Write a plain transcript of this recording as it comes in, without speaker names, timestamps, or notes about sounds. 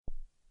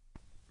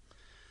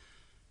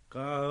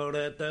Ka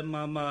hore te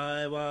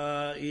mamae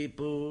wa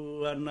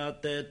ipu ana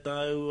te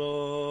tau o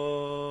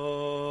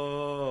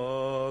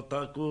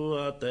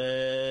takua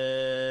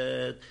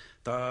te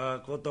ta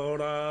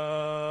kotora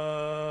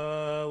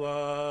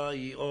wa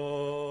I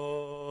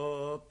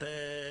o te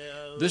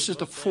au. This is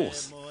the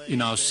fourth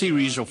in our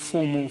series of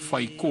formal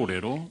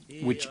Whaikōrero,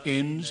 which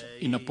ends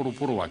in a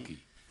Poroporoaki.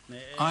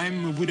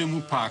 I'm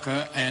Wiremu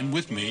Parker, and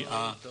with me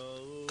are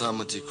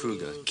Tāmati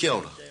Kruger. Kia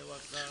ora.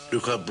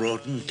 Luka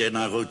Broughton,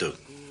 tēnā koutou.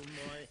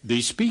 The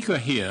speaker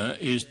here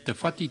is Te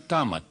Whati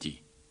Tāmati,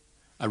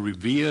 a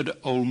revered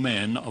old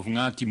man of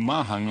Ngāti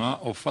Mahanga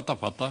of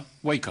Whatawhata,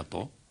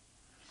 Waikato,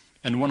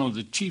 and one of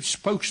the chief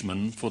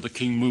spokesmen for the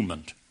King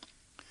movement.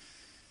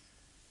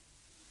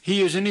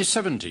 He is in his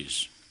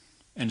 70s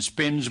and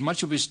spends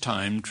much of his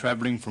time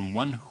travelling from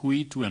one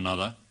hui to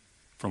another,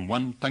 from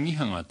one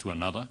tangihanga to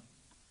another.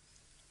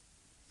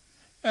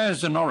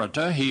 As an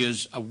orator, he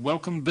is a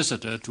welcome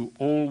visitor to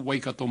all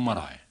Waikato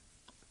marae.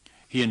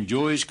 He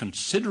enjoys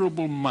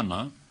considerable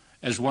mana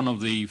as one of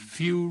the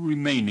few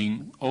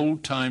remaining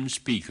old-time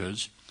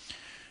speakers,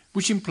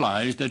 which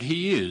implies that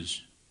he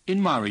is, in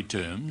Māori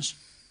terms,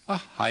 a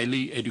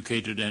highly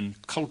educated and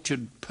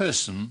cultured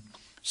person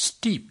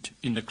steeped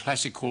in the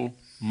classical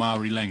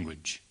Māori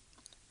language.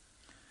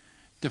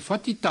 Te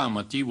Whati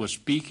Tāmati was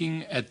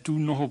speaking at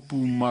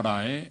Tūnohopu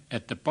Marae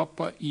at the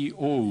Papa I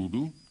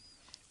Ouru,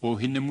 or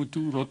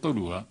Hinemutu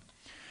Rotorua,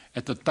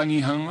 at the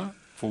tangihanga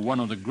for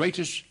one of the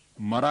greatest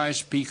marae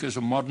speakers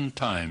of modern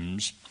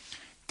times,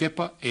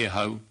 Kepa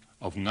Ēhau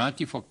of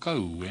Ngāti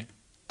Whakaue,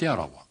 Te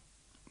Arawa.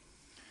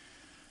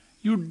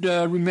 You'd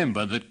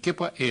remember that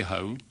Kepa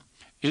Ēhau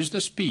is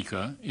the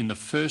speaker in the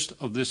first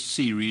of this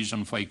series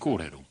on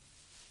Whaikōrero.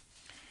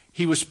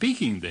 He was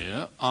speaking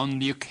there on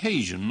the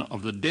occasion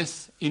of the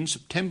death in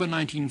September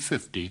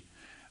 1950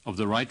 of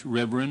the Right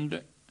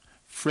Reverend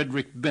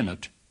Frederick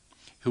Bennett,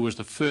 who was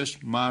the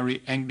first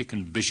Māori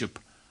Anglican bishop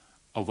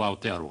of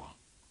Aotearoa.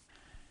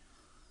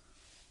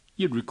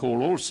 You'd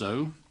recall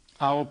also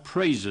our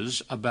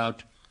praises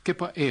about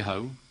Kepa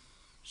Ēhau,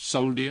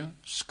 soldier,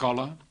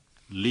 scholar,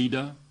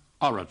 leader,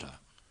 orator,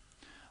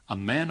 a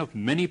man of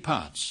many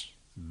parts,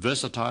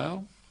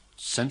 versatile,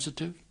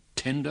 sensitive,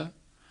 tender,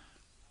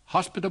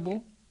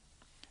 hospitable,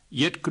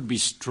 yet could be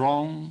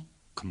strong,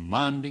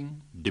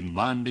 commanding,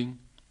 demanding,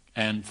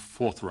 and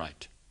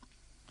forthright.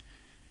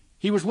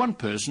 He was one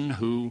person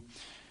who,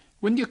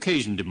 when the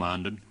occasion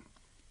demanded,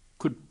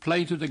 could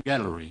play to the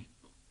gallery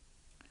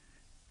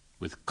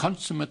with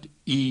consummate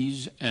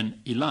ease and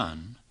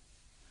elan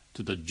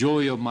to the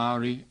joy of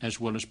Māori as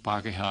well as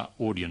Pākehā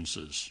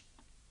audiences.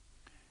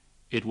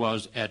 It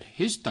was at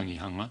his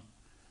tangihanga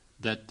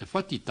that Te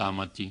Whati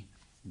Tāmati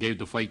gave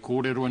the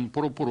Whaikōrero and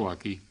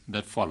Poroporoaki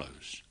that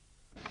follows.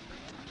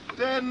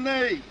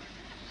 Tēnei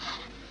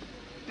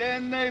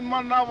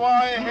mana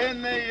wae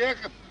henei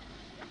eka.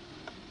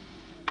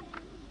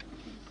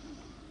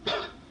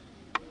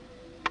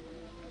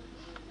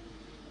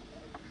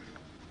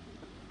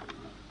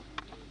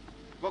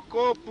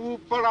 Wakopu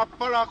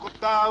parapara ko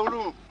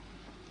tāuru.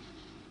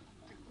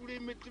 Te kuri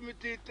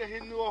mitimiti te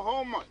hinu o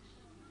homai.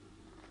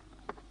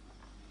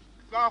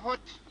 Ka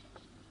Whati.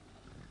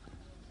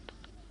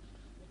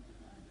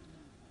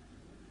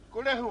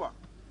 Ko rehua.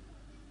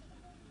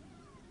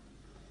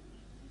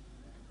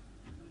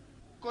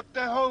 Ko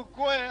te hau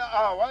koe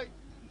āwai.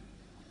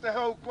 Te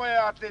hau koe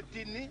a te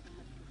tini.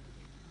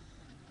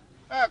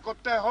 Ko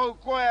te hau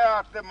koe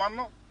a te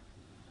mano.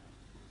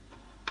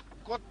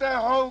 Ko te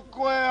hau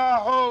koe a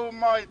hau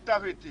mai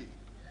tawhiti.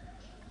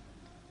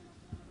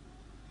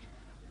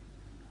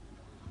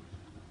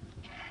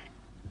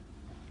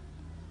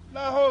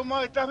 Nā hau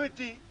mai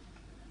tawhiti,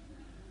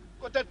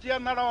 ko te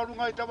tianara o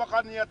runga I te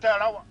wakani a te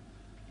arawa.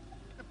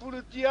 Te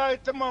purutia I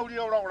te mauri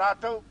o rau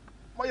rātou,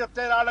 mai o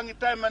te rārangi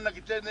taimana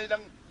ki tēnei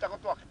rangi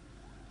takotoake.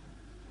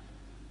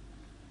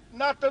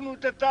 Nā tanu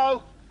te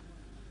tau,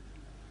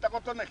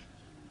 takotoneki.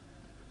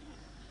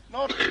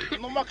 No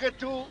make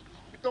tū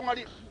ki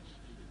tongari.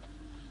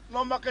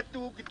 No make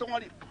tū ki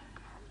tongari.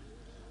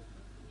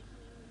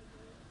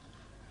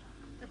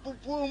 I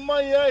pupu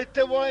mai ai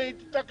te wai I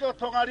te take o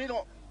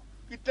tongarino,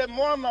 ki te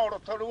moana o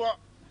rotorua,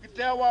 ki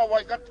te awa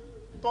Waikato,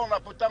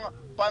 tōna putanga,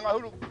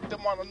 paingahuru, te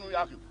moana nui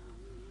aki.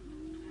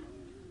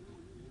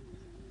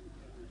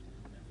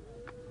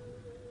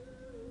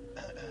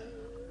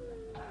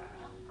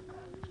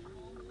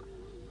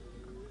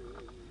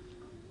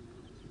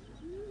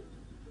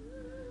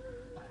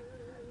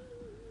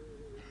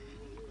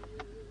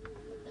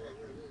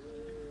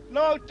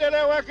 No, te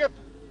reo eke.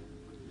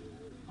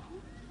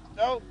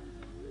 No.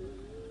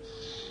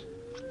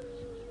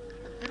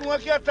 Irunga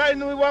ki a tai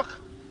nui waka.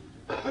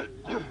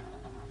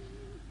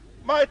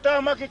 Mai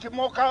tāmaki ki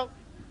mōkau.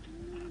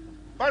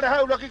 Pare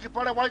hauraki ki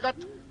pare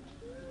Waikato.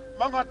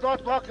 Manga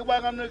toa ki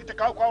wainga nui ki te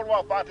kaukaurua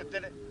o pāte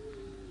tere.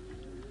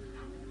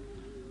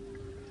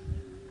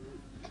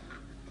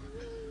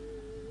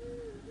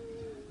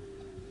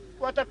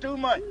 Kua ta tū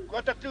mai,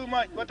 kua ta tū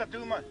mai, kua ta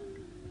tū mai.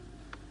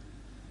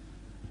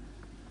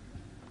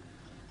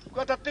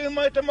 Kua ta tū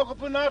mai te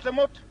mokopuna te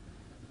motu.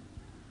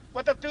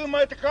 Kua ta tū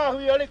mai te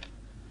kāhui aliki.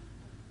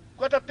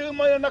 Kua ta tū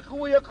mai ana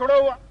kui a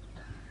koroa.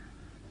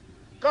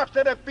 Ka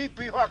tere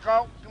pipi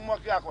whakao, tu mua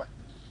ki a koe.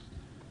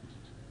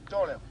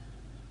 Tō leo.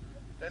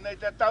 Tēnei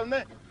te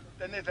taune,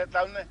 tēnei te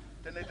taune,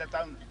 tēnei te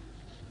taune.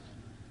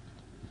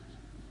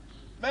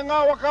 Me ngā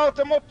wakao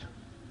te motu.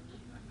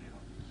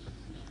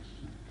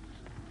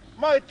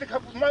 Mai te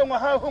kapu, mai unga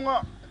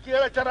hauhunga, ki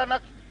ele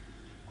taranaki,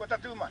 kua ta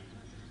tū mai.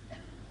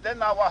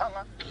 Tēnā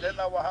wahanga,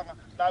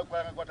 nāu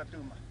koeanga kua ta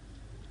tū mai.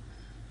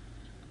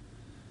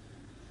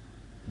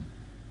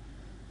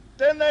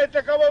 Tēnei te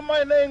kawa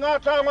mai nei ngā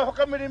tāma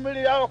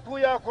whakamirimiri ao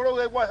kui ao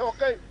korou e wahe o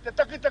kei. Te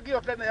takitaki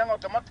o tēnei hanga o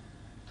te mata.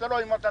 Te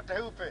roi mata te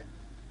hupe.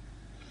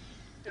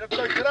 Ira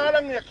toi te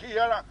rārangi a ki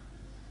ara.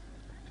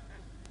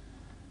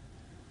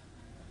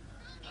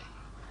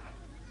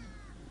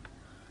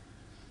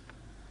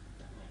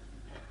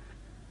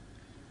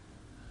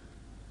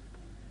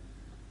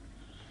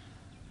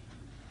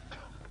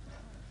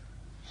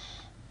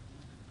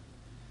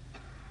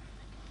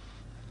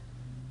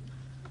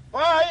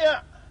 Pāia!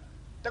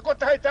 Te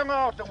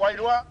kotaheitanga o te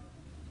wairua.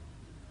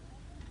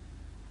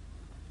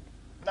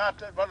 Nā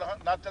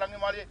te rangi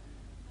mari.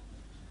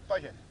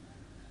 Paihe.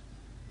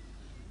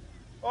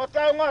 O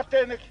tau ngā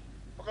tēneki.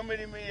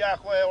 Whakamirimi i a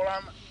koe o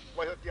rana.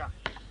 Waihotia.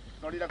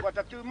 Nō rira kua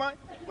ta tū mai,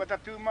 kua ta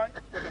tū mai,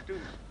 kua ta tū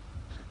mai.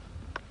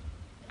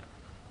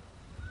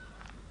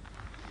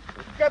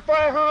 Kepa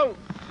Ēhau.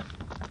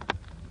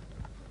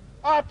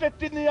 A te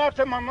tini a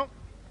te mano.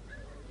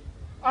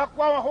 A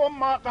kua hoa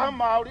mātaha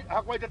Māori.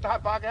 A koe te taha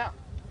Pākehā.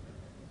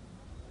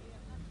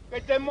 Kei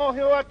te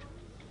mohi o atu,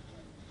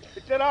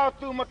 i te rao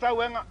tūmata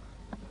wenga,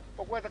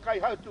 o koe te kai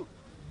hautu,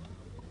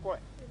 koe.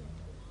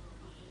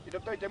 I te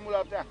toi te mula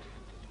o te atu.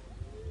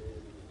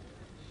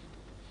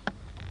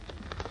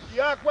 I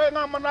a koe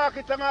ngā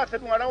manaki tanga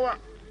te runga rawa,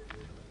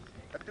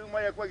 a tū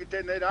mai a koe ki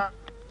tēnei rā.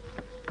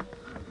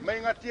 Mei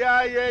ngā tia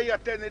e i a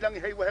tēnei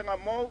rangi hei wahenga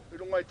mou, i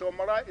runga i tō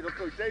marae, i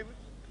roto i teiwi,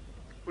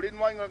 puri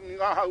mai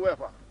ngā hau e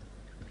wha.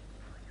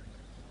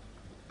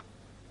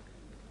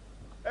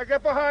 E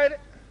kepa haere,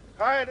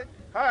 haere,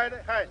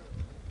 haere, haere.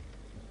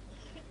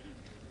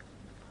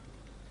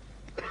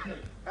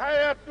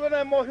 Haere atuana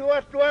e mohi o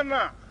atuana.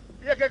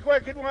 Ia ke koe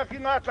ki runga ki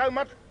ngā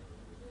taumata.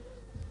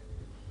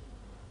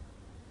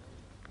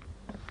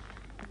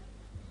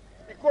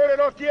 I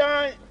kōrero ti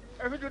ai,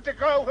 e whitu te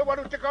kau, he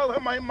waru te kau, he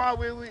mahi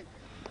māwiwi.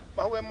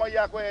 Mahu e mai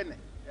a koe ene,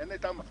 ene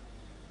taumata.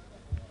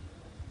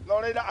 Nō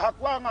reira,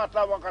 hakua ngā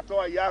tawa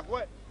katoa i a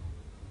koe.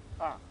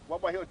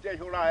 Wawahi o te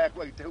hura e a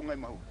koe ki te hungai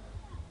mahu.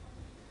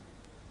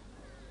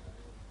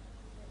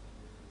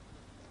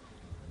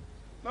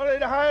 Nō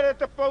reira haere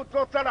te pau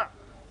tō tara.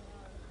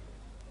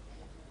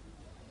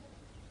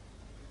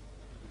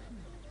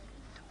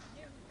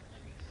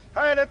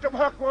 Haere te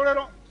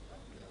Whaikōrero.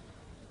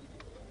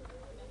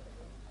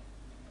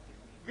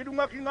 Ki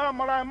runga ki ngā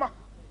marae maha.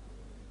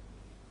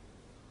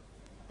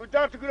 Pui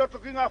tātu ki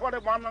roto ki ngā whare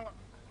wānanga.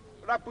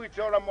 Rapu i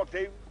te ora mo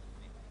te iu.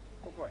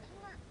 Kokoe.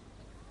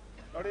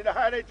 Nō reira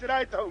haere i te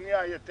rai taungi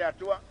ai e te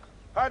atua.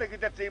 Haere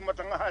ki te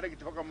tīmatanga, haere ki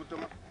te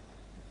whakamutunga.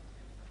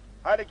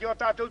 Haere ki o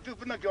tātou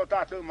tūpuna, ki o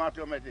tātou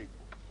mātua me te.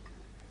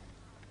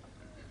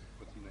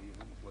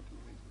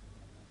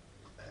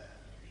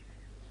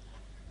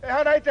 E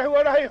harai te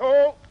huarahi hō,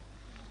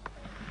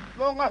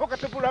 no ngā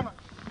whakatupuranga.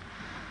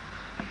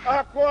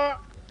 A koa,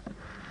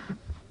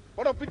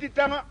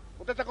 poropititanga,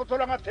 o te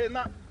takotolanga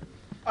tēnā.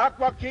 A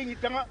koa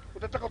kingitanga, o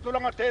te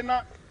takotolanga tēnā.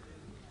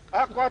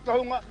 A koa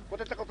tohunga, o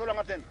te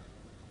takotolanga tēnā.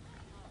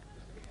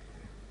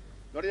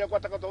 Nō rea koa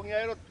takotongi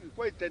aero,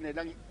 koe tēnei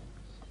rangi.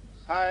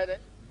 Haere,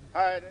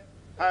 haere,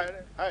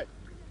 haere, haere.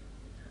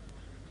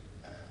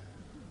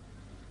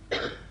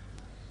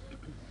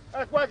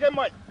 A koa ke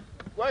mai,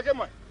 koa ke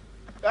mai.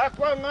 A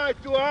koa ngā i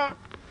tua,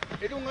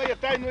 i runga i a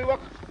tainui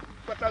waka.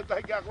 Koa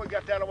tautahi ki a koe ki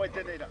a te arawai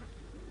tēnei rā.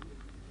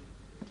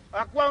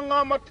 A koa ngā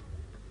mata.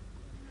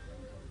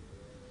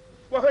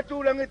 Koa he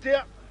tūrangi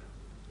tia.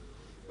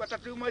 Koa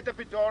tatu mai te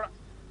pitora.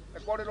 E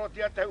kōrero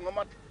tia te hunga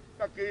mata.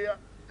 Ka kia,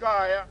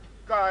 kāia,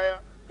 kāia,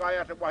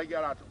 kāia te wahi ki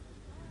a rātou.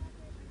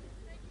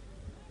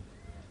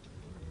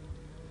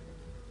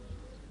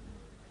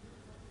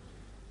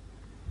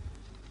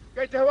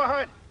 Kei te hua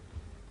haere.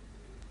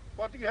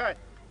 Pōtiki haere.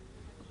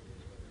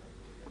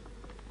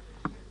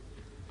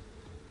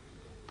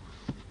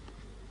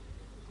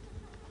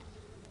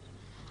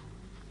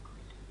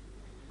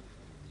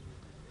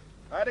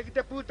 Haere ki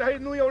te pūtahi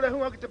nui o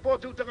rehunga ki te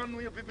pōtūtanga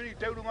nui o pipiri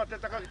te urunga te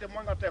taka ki te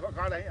manga te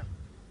whakarehia.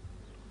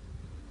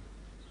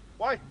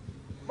 Wai,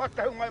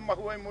 mata hungai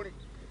mahu ai muri.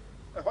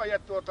 E whai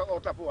atu o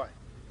tapu ai.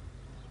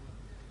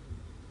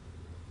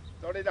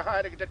 Tō reira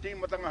haere ki te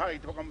tīmatanga haere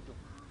ki te whakamutu.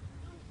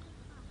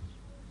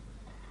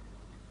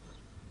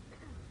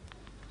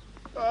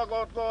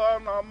 Tako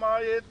toana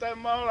mai te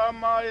mara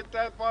mai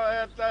te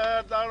pae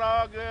te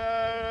tarage.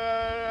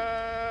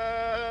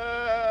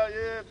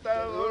 I te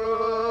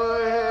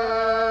urui.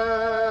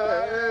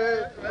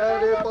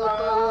 Neri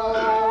pata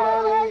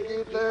ki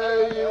te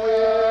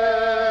iwi.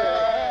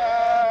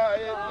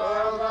 I te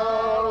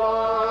ngara.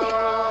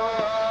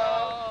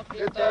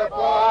 Ki te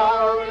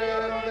pauri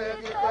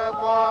ki te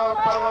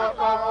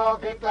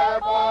Well,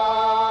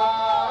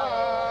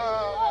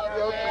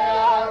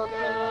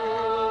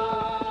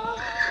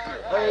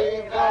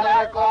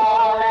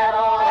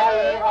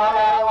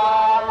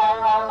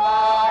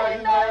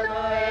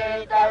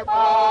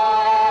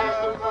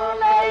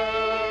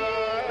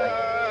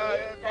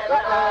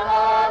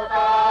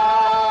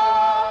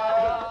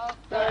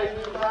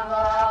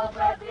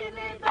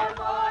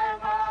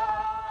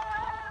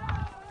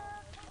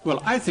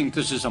 I think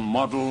this is a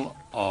model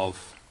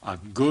of a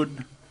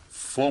good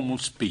formal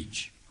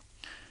speech.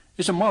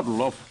 It's a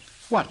model of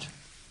what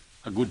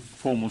a good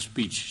formal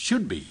speech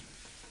should be.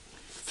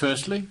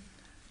 Firstly,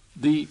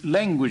 the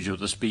language of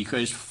the speaker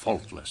is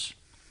faultless.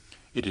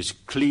 It is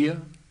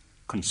clear,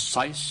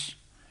 concise,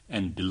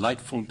 and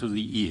delightful to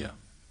the ear.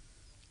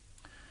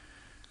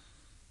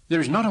 There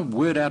is not a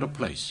word out of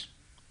place.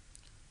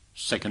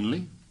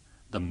 Secondly,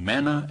 the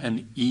manner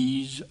and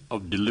ease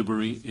of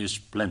delivery is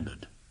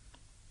splendid.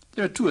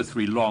 There are 2 or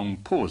 3 long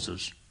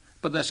pauses,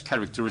 but that's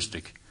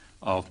characteristic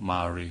of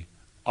Maori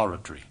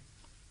oratory.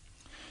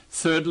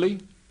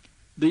 Thirdly,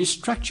 the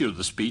structure of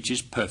the speech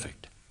is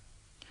perfect.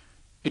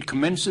 It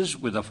commences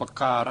with a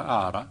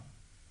whakaara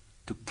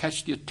to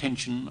catch the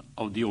attention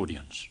of the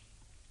audience.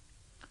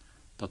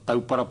 The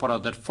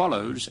tauparapara that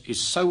follows is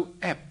so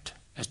apt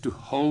as to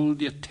hold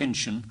the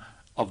attention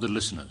of the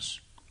listeners.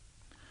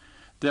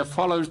 There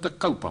follows the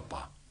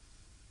kaupapa,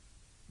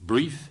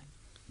 brief,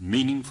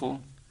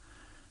 meaningful,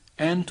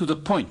 and to the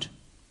point.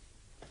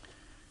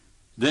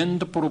 Then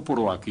the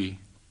Poroporoaki,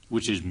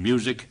 which is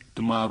music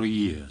to Maori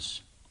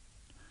ears.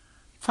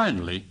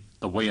 Finally,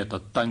 the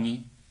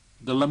waiatatangi,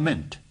 the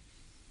lament,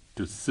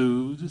 to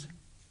soothe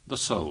the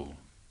soul.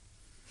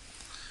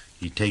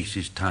 He takes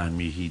his time.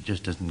 He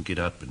just doesn't get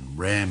up and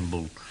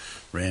ramble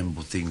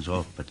things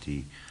off, but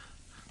he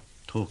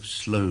talks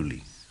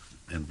slowly,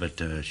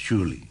 but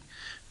surely.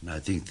 And I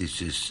think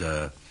this is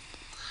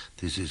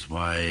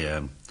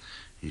why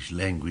his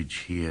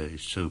language here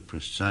is so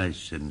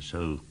precise and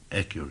so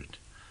accurate.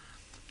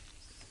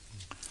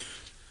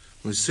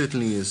 Well, it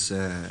certainly is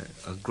a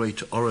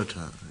great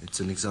orator. It's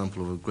an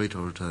example of a great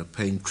orator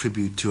paying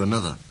tribute to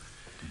another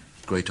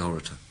great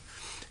orator.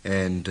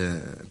 And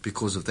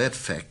because of that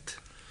fact,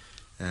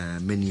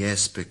 many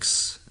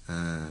aspects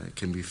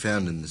can be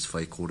found in this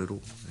Whaikōrero.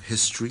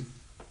 History,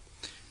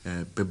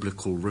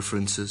 biblical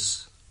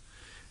references,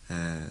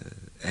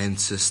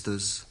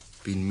 ancestors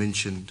being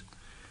mentioned,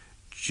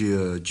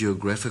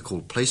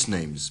 geographical place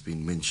names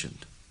being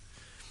mentioned,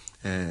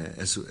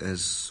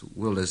 as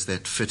well as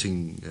that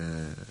fitting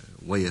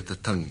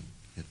waiatatangi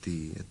at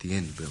the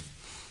end, Bill.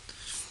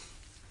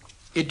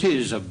 It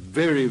is a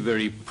very,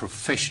 very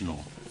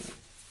professional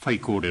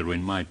Whaikōrero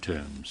in my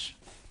terms.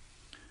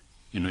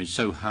 You know, it's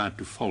so hard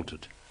to fault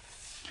it.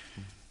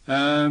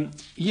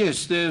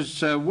 Yes,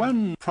 there's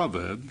one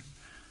proverb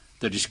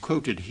that is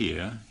quoted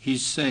here.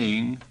 He's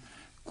saying,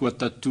 "Kua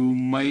tatu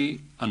mai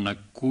ana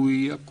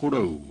kuia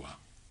koroua."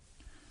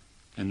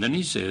 And then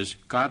he says,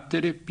 "Ka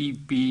tere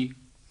pipi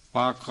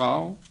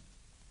whakao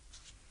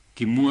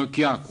ki mua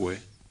ki a koe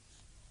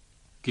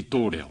ki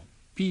tō reo."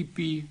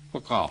 Pipi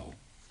whakao.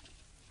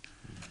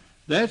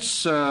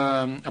 That's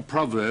a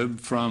proverb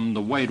from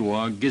the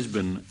Wairoa,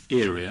 Gisborne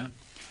area,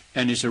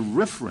 and it's a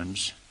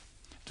reference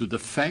to the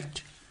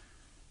fact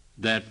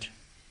that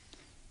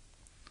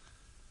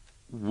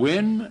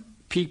when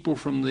people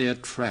from there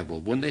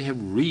travel, when they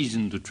have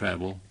reason to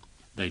travel,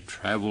 they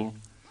travel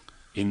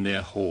in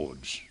their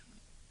hordes.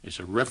 It's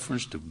a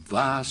reference to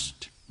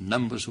vast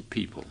numbers of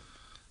people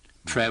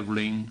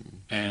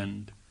traveling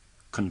and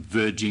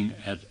converging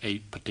at a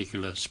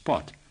particular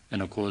spot.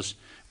 And of course,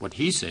 what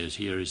he says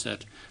here is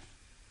that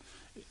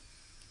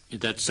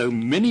so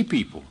many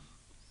people,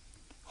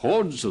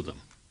 hordes of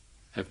them,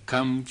 have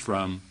come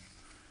from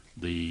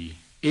the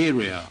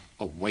area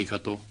of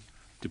Waikato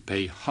to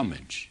pay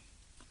homage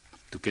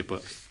to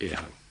Kepa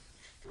Ēhau.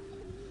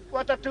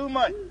 Kua tatu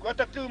mai, kua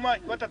tatu mai,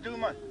 kua tatu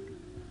mai.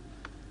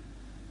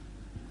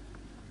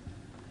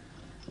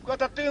 Kua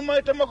tatu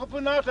mai te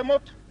mokopuna te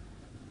motu.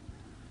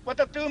 Kua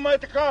tatu mai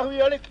te kāhui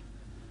aliki.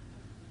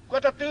 Kua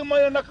tatu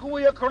mai ana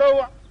kuia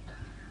koroua.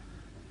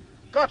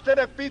 Ka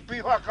tere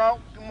pipi whakao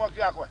ki mua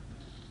ki a koe.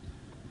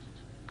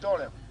 Tō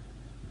reo.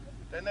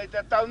 Tēnei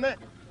te taune,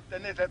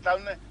 tēnei te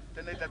taune,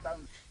 tēnei te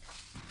taune.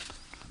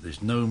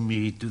 There's no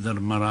me to the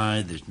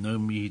marae, there's no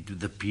me to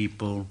the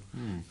people,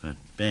 but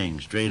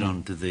bang, straight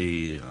onto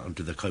the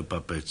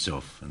kaupapa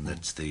itself, and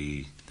that's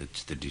the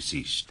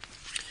deceased.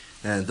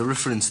 The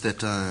reference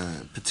that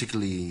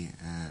particularly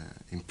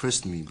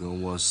impressed me, Bill,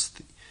 was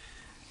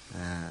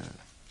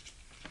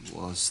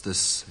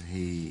this.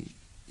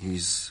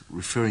 He's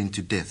referring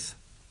to death,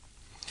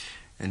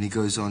 and he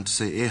goes on to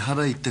say, "E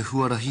hara I te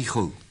huara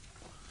hihou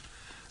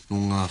no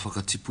ngā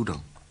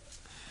whakatipurang."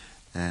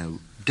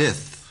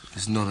 Death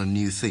is not a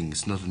new thing,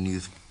 it's not a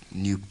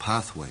new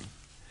pathway,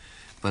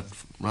 but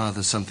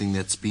rather something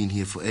that's been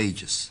here for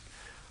ages.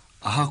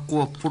 Aha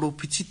koa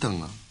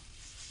poropititanga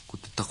ko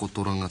te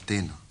takotoranga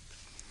tēnā.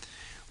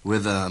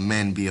 Whether a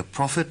man be a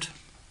prophet,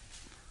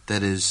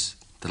 that is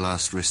the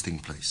last resting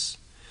place.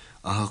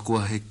 Aha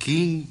koa he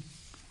king,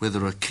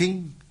 whether a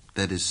king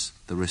that is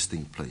the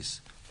resting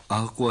place.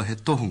 Ahakoa he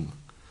tohunga,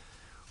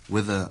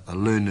 whether a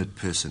learned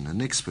person,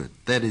 an expert,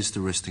 that is the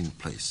resting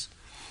place.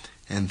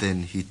 And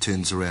then he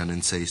turns around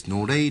and says,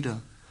 "Nō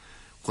reira,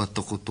 kua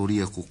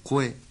tokotoria ko koe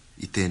I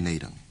tēnei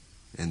rangi."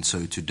 And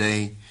so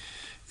today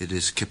it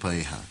is Kepa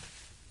Ēhau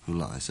who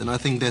lies. And I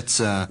think that's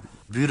a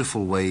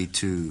beautiful way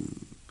to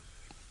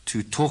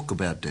talk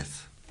about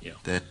death. Yeah.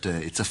 That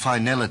it's a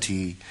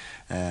finality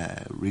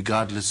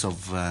regardless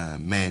of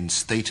man's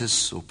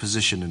status or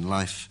position in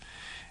life.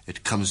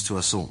 It comes to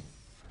us all.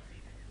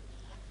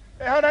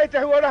 E hanai te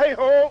huarahi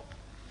ho,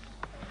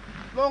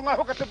 no ngā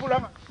hoka te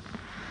puranga.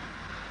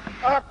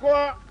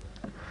 Ahakoa,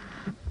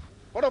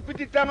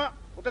 poropititanga,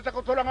 o te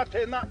takotolanga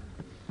tēnā.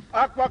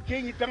 Ahakoa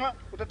kingitanga,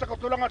 o te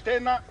takotolanga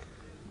tēnā.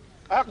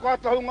 Ahakoa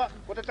tohunga,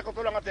 o te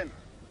takotolanga tēnā.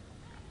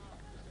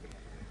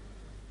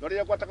 Nori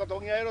a kua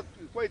takotongia ero,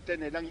 koe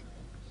tēnei rangi.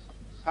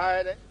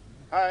 Haere,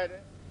 haere,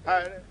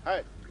 haere,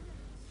 haere.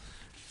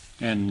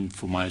 And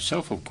for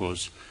myself, of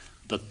course,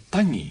 the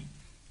tangi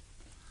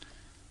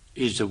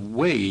is a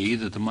way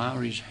that the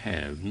Maoris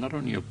have, not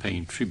only of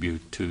paying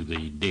tribute to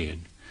the dead,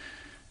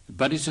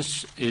 but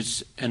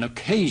it's an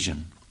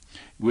occasion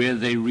where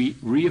they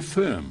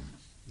reaffirm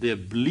their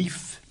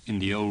belief in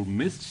the old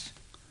myths,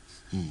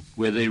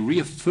 where they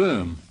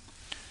reaffirm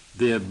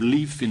their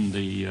belief in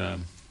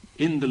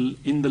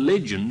the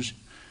legends,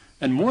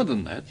 and more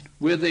than that,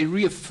 where they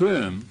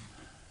reaffirm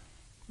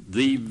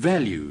the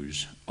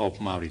values of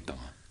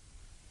Māoritanga.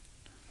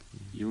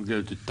 You'll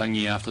go to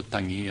tangi after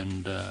tangi,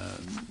 and a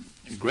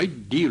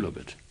great deal of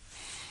it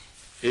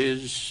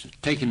is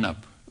taken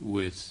up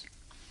with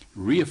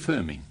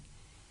reaffirming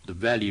the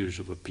values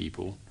of a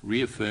people,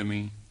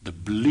 reaffirming the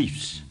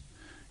beliefs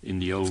in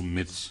the old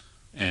myths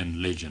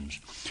and legends.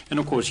 And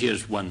of course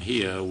here's one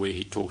here where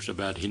he talks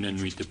about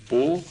Hinenui Te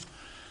Po,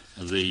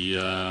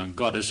 the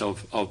goddess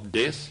of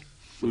death,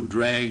 who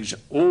drags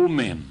all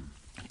men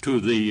to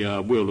the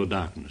world of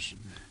darkness.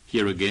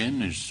 Here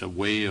again is a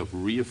way of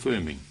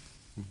reaffirming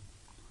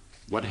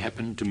what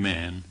happened to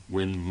man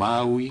when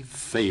Maui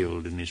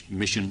failed in his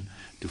mission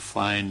to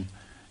find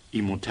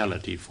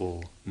immortality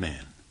for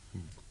man.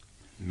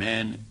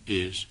 Man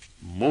is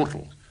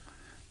mortal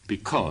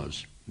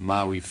because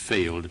Maui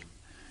failed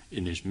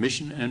in his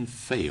mission and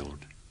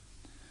failed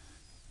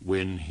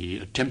when he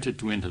attempted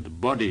to enter the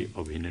body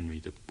of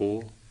Hinenui Te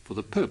Po for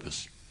the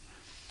purpose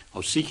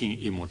of seeking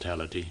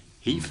immortality.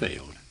 He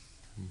failed.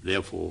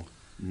 Therefore,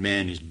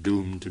 man is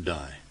doomed to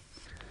die.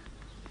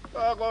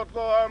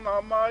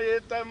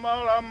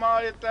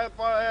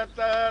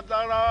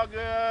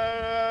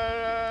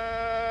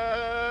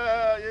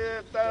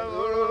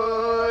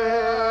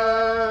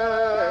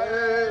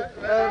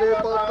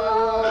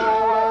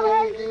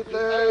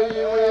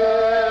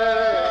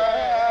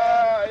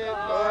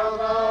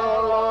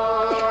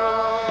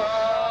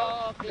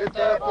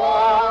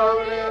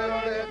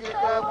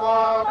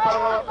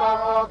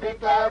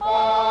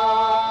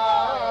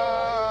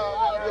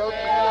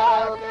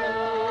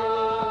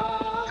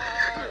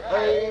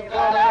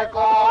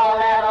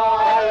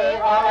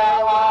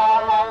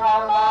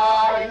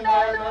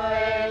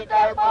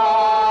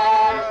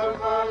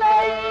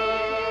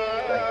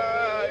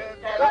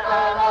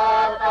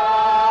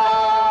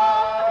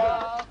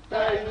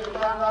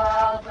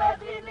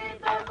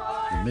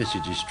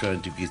 Message is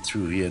trying to get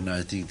through here, and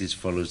I think this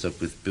follows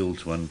up with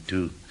Bill's one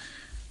too,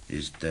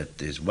 is that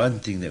there's one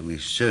thing that we're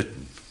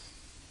certain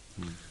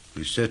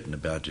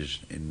about is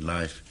in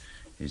life,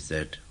 is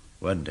that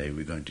one day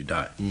we're going to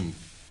die.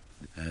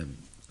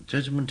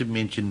 Just want to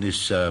mention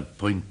this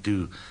point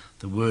to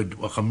the word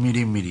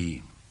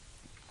wakamirimiri.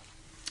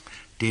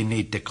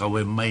 Tēnei te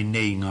kawe mai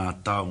nei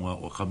ngā taonga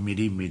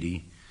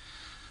wakamirimiri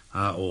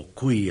o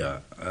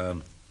kuia.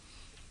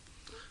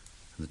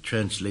 The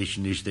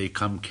translation is they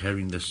come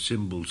carrying the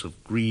symbols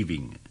of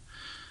grieving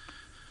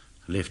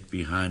left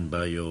behind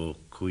by your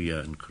kuia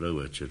and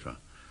kroa, etc.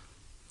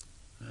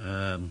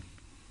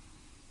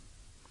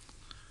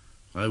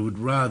 I would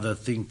rather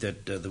think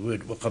that the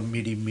word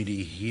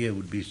wakamirimiri here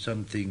would be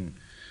something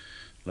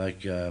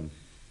like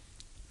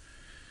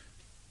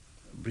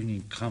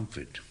bringing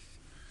comfort.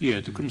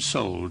 Yeah, to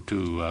console,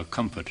 to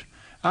comfort.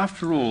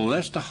 After all,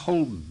 that's the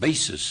whole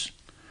basis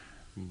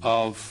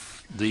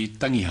of the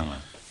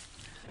tangihanga.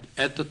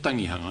 At the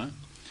tangihanga,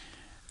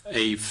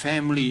 a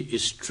family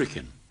is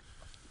stricken,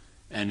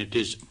 and it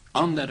is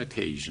on that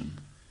occasion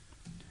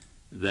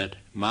that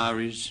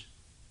Maoris,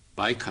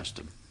 by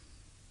custom,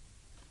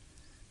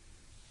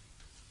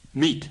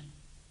 meet,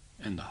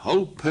 and the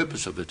whole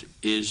purpose of it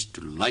is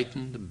to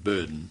lighten the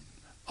burden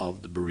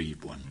of the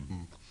bereaved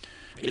one.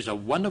 It's a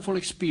wonderful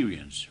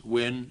experience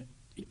when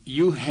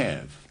you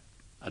have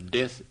a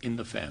death in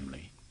the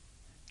family,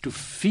 to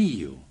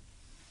feel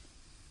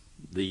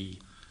the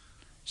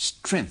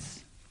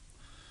strength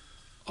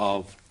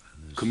of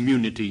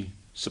community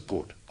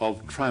support,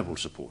 of tribal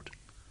support.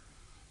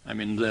 I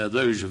mean, there are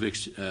those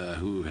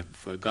who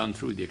have gone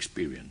through the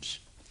experience,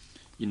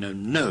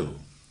 know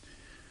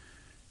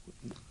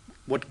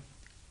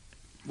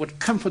what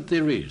comfort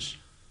there is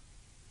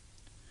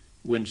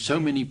when so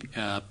many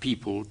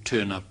people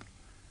turn up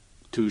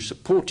to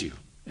support you.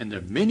 And there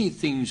are many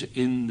things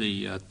in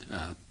the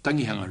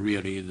tangihanga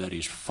really that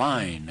is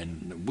fine,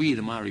 and we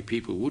the Maori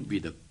people would be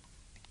the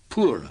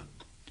poorer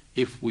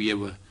if we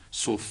ever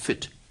saw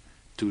fit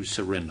to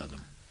surrender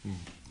them.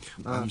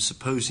 I'm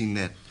supposing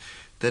that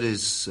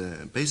is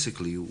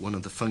basically one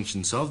of the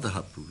functions of the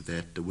hapu,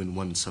 that when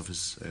one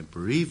suffers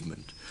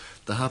bereavement,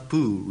 the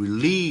hapu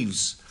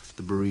relieves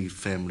the bereaved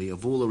family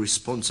of all the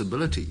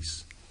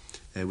responsibilities,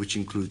 which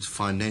includes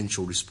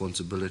financial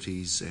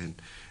responsibilities and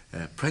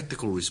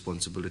practical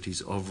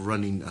responsibilities of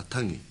running a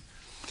tangi.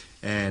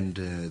 And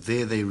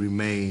there they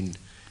remain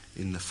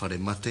in the whare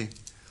mate,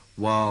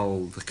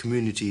 while the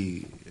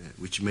community,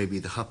 which may be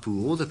the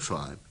hapu or the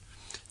tribe,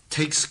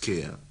 takes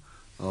care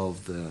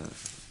of the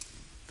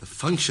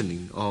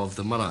functioning of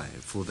the marae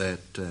for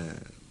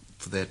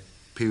that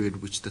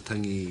period which the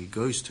tangi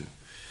goes to.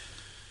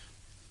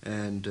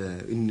 And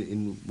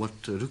in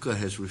what Ruka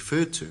has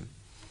referred to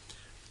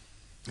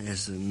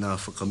as ngā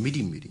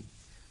whakamirimiri,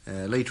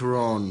 later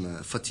on,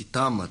 Whati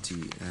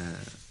Tāmati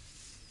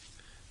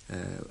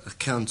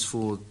accounts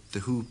for the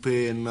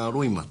hupe and ngā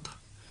roimata,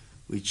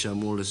 which are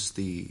more or less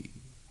the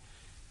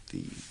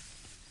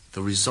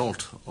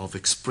result of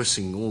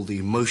expressing all the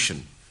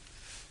emotion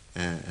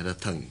at a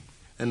tangi,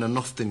 and an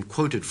often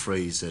quoted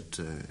phrase at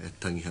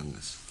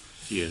tangihangas.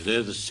 Yes,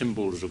 they're the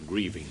symbols of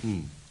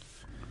grieving.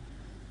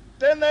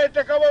 Tēnei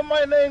te kawa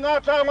mai nei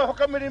ngā tāma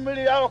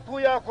whakamirimiri awa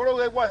kui a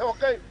korou e wai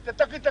hokei, te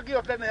takitaki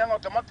o tēnei hanga o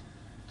Tāmati,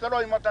 te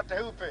roimata te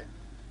hupe.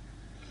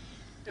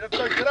 Ira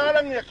toi te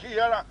rārangi a ki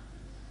ara.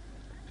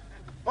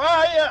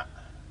 Pāia,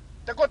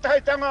 te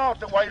kotaheitanga o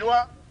te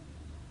wairua.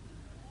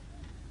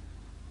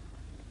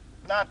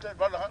 Nā te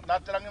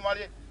rangi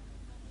mari,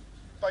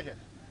 paihe.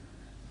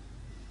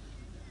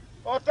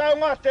 O tāu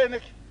ngā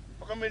tēneki,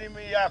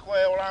 whakamirimiri a koe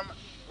o rāna,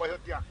 wai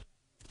hoti a.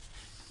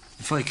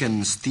 If I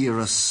can steer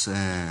us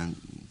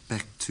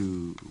back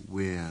to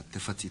where Te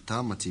Whati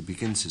Tāmati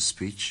begins his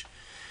speech,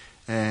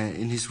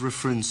 in his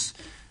reference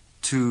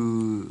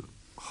to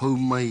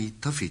Haumai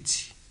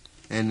Tawhiti,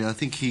 and I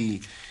think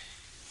he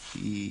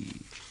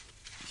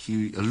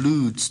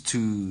alludes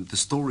to the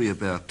story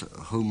about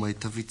Haumai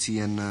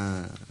Tawhiti and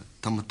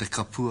Tamate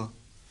Kapua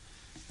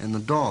and the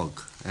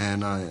dog,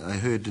 and I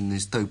heard in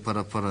his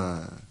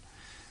tauparapara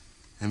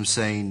him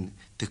saying,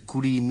 te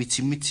kuri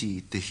miti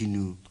miti te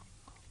hinu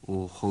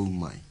o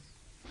Haumai.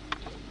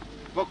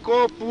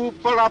 Whakōpū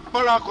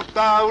parapara ko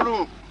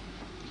tāuru.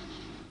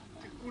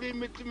 Te kuri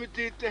miti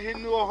miti te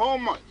hinu o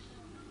Haumai.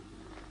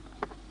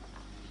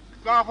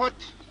 Ka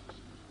Whati.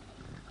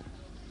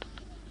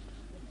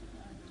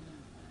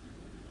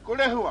 Ko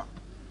rehua.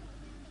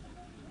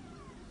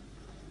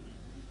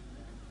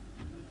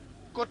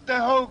 Ko te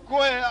hau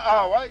koe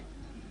a wai.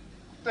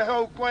 Te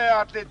hau koe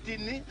a te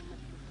tini.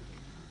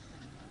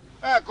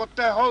 Ko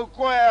te hau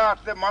koe a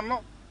te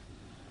mano.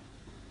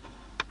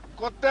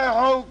 Ko te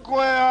hau koe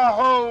a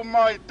hau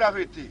mai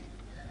Tawhiti.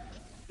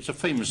 It's a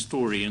famous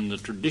story in the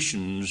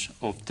traditions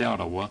of Te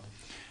Arawa,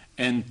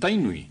 and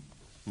Tainui,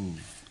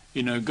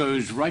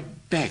 goes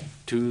right back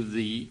to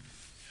the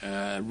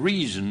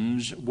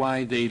reasons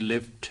why they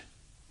left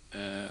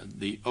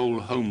the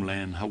old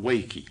homeland,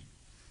 Hawaii.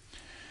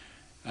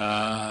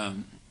 To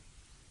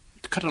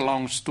cut a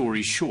long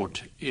story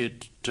short,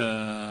 it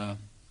left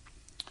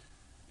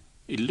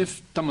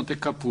Tamate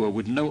Kapua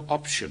with no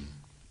option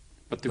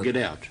but to get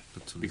out,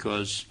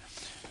 because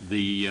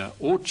the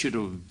orchard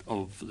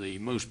of the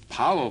most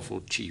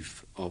powerful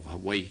chief of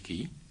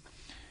Hawaii,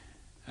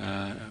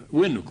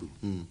 Wenuku,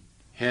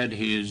 had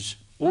his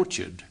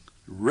orchard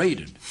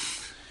raided,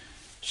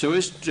 so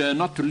as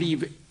not to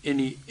leave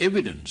any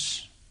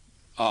evidence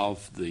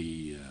of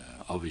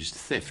his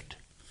theft.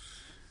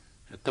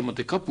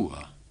 Tamate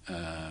Kapua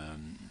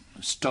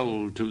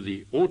stole to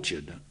the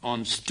orchard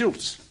on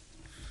stilts.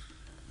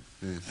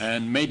 Yes.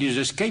 And made his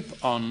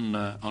escape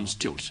on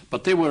stilts.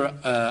 But there were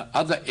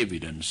other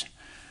evidence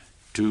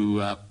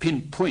to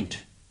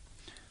pinpoint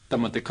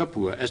Tamate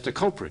Kapua as the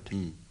culprit.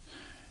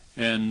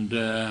 And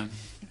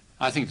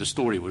I think the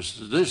story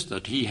was this,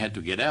 that he had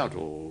to get out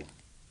or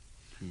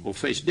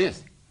face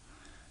death.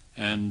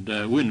 And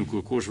Wenuku,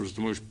 of course, was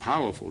the most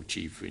powerful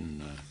chief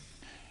in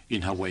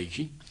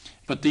Hawaii.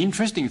 But the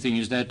interesting thing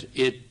is that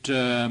it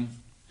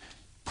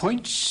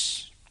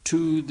points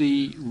to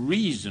the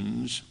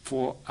reasons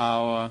for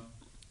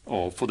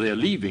their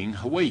leaving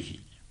Hawaii.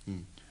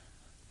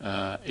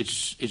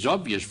 It's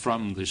obvious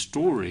from the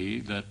story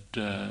that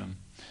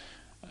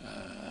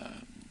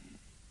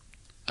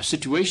a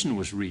situation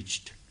was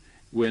reached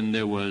when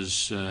there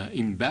was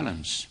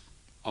imbalance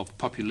of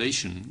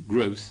population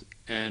growth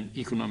and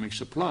economic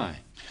supply.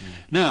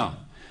 Now,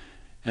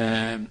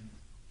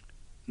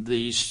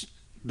 the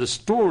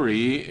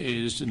story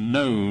is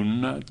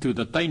known to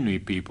the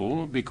Tainui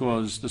people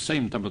because the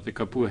same Tamate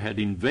Kapua had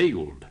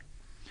inveigled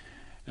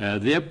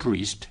their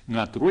priest,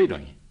 Ngāt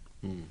Roirangi,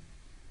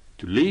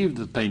 to leave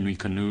the Tainui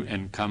canoe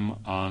and come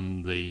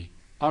on the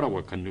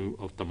Arawa canoe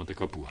of Tamate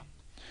Kapua.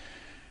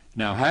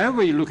 Now,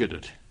 however you look at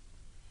it,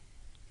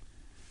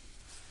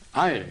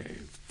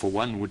 for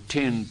one, would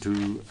tend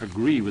to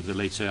agree with the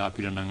late Sir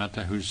Apira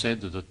Nangata, who said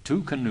that the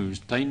two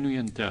canoes, Tainui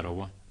and Te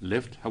Arawa,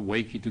 left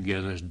Hawaii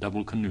together as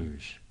double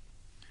canoes.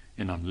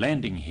 And on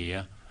landing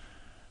here,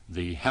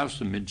 the house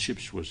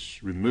amidships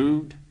was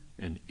removed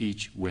and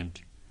each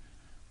went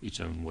its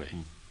own way.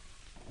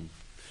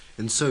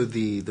 And so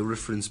the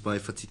reference by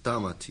Whati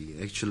Tāmati,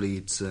 actually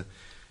it's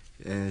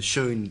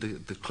showing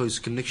the close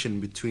connection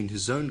between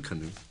his own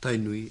canoe,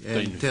 Tainui,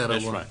 and Te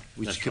Arawa,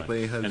 which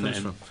Kepa Ēhau comes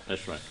from.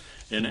 That's right.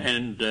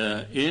 And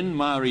in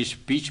Maori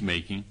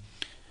speech-making,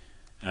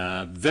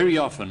 very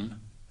often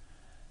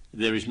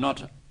there is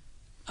not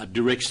a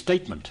direct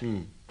statement.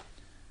 A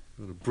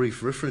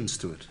brief reference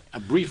to it. A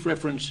brief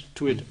reference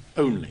to it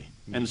only,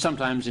 and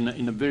sometimes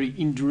in a very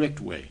indirect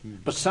way.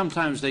 But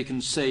sometimes they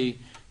can say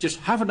just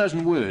half a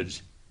dozen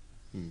words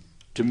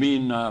to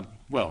mean, a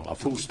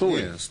full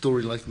story. Yeah, a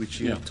story like which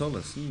you told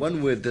us.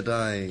 One word that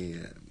I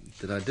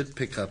did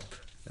pick up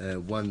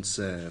once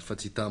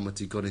Whati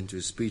Tāmati got into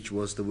his speech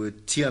was the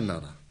word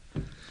tianara,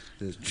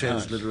 the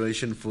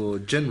transliteration for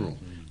general.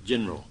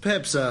 General.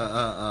 Perhaps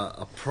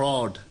a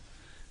prod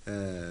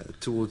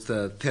towards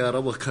the Te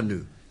Arawa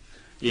canoe,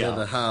 the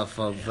other half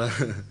of...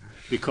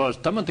 Because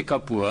Tāmati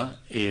Kapua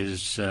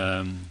is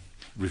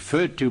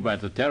referred to by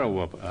the Te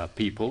Arawa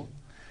people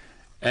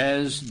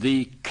as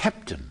the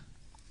captain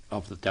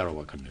of the Te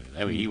Arawa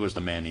canoe. He was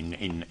the man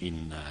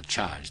in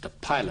charge, the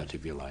pilot,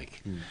 if you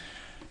like.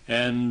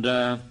 And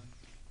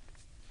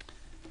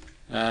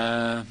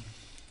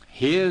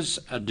here's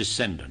a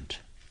descendant,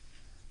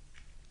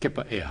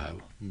 Kepa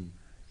Ēhau,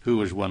 who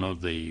was one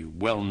of the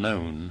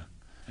well-known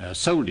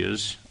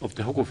soldiers of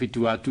the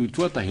Hokowhitu Atu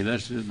Tuatahi.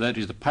 That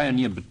is the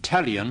pioneer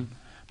battalion,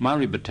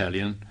 Maori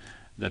battalion,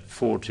 that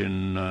fought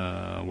in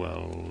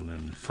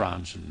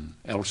France and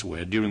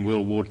elsewhere during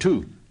World War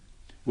II.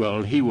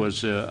 Well, he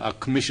was a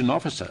commissioned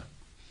officer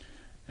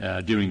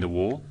during the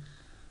war,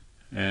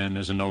 and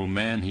as an old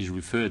man he's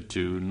referred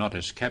to not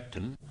as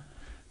captain,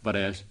 but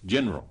as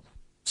general.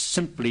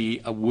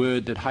 Simply a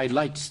word that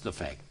highlights the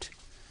fact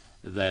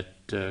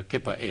that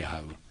Kepa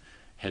Ēhau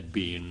had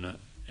been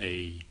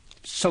a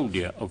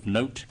soldier of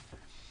note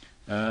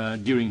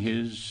during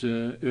his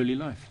early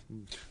life.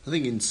 I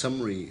think in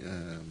summary,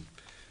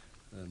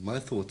 my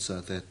thoughts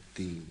are that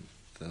the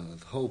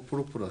whole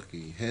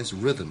Poroporoaki has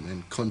rhythm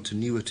and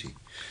continuity.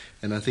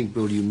 And I think,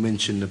 Bill, you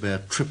mentioned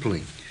about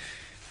tripling.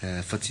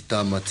 Whati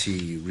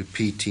Tāmati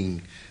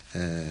repeating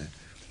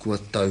kua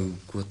tau,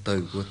 kua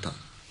tau, kua tau.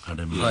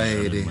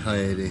 Haere,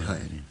 haere,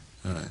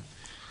 haere.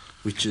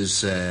 Which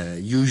is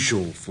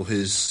usual for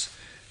his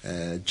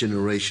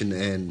generation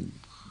and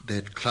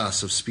that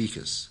class of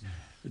speakers.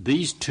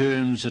 These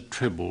terms are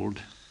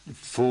trebled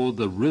for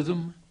the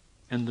rhythm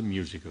and the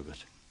music of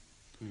it.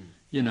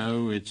 You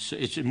know,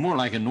 it's more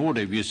like an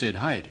order if you said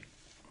haere.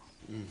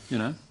 You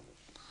know,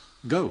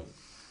 go.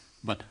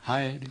 But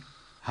haere,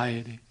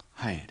 haere,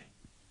 haere.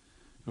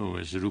 Oh,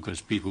 as the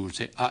Rukas people would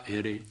say,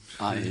 aere,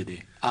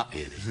 aere,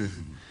 aere.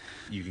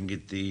 You can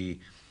get the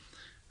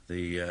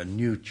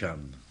new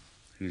chum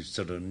who's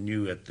sort of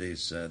new at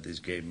this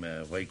game,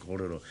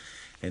 Whaikōrero,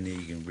 and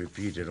he can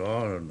repeat it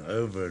on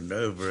and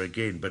over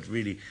again, but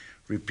really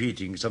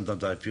repeating.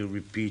 Sometimes I feel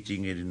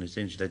repeating it in the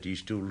sense that he's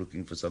still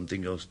looking for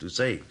something else to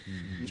say.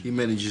 He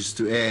manages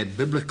to add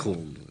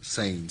biblical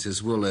sayings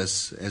as well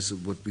as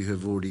what we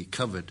have already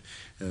covered,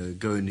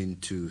 going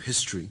into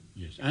history.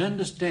 Yes, I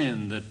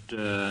understand that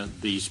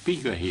the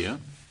speaker here,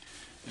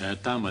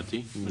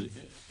 Tāmati,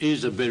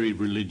 is a very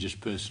religious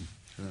person,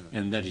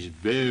 and that is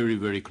very,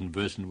 very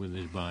conversant with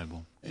his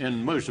Bible.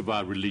 And most of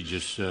our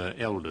religious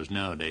elders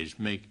nowadays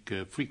make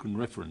frequent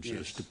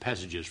references to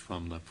passages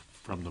from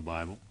the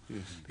Bible,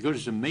 because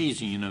it's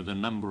amazing, you know, the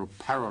number of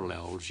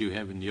parallels you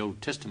have in the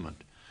Old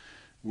Testament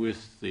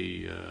with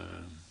the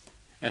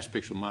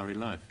aspects of Maori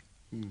life.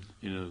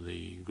 You know,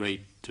 the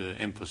great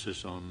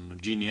emphasis on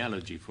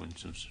genealogy, for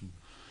instance.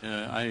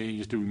 I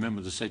used to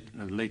remember the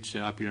late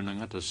Sir Apira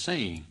Nangata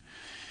saying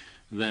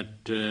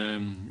that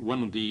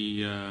one of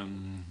the,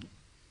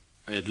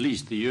 at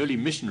least the early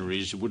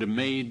missionaries would have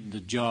made the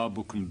job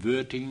of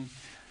converting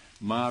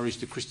Maoris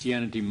to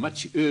Christianity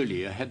much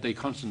earlier had they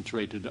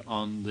concentrated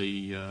on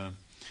the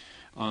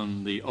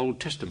Old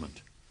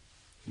Testament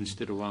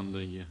instead of on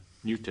the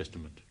New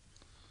Testament,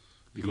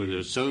 because there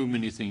are so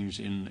many things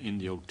in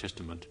the Old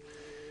Testament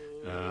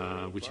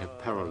which have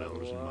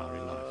parallels in Maori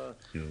life.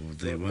 You know,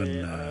 the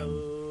one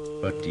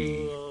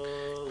Whati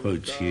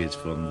quotes here is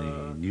from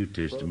the New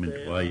Testament,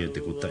 Waia te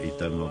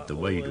kutaitanga o te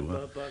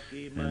wairua,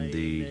 and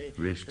the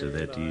rest of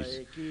that is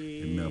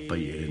mea pai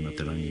e na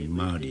te rangi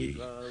Māori.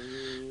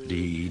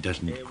 He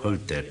doesn't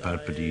quote that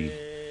part, but he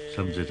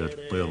sums it up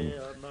well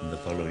in the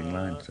following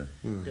lines.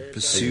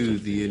 Pursue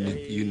the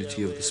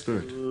unity of the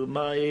Spirit.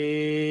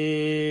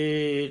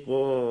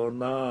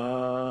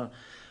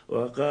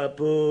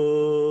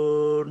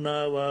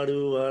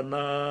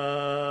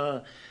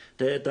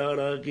 Te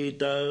taraki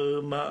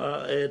tau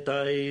maa e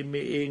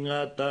taimi I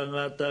ngā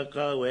tangata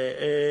kawe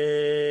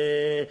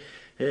e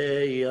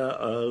ia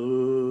au.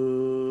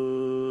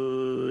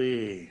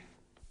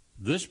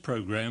 This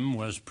program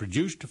was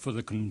produced for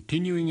the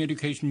Continuing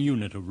Education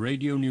Unit of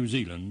Radio New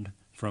Zealand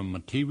from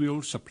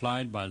material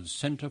supplied by the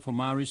Centre for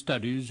Maori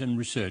Studies and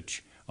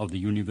Research of the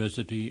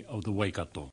University of the Waikato.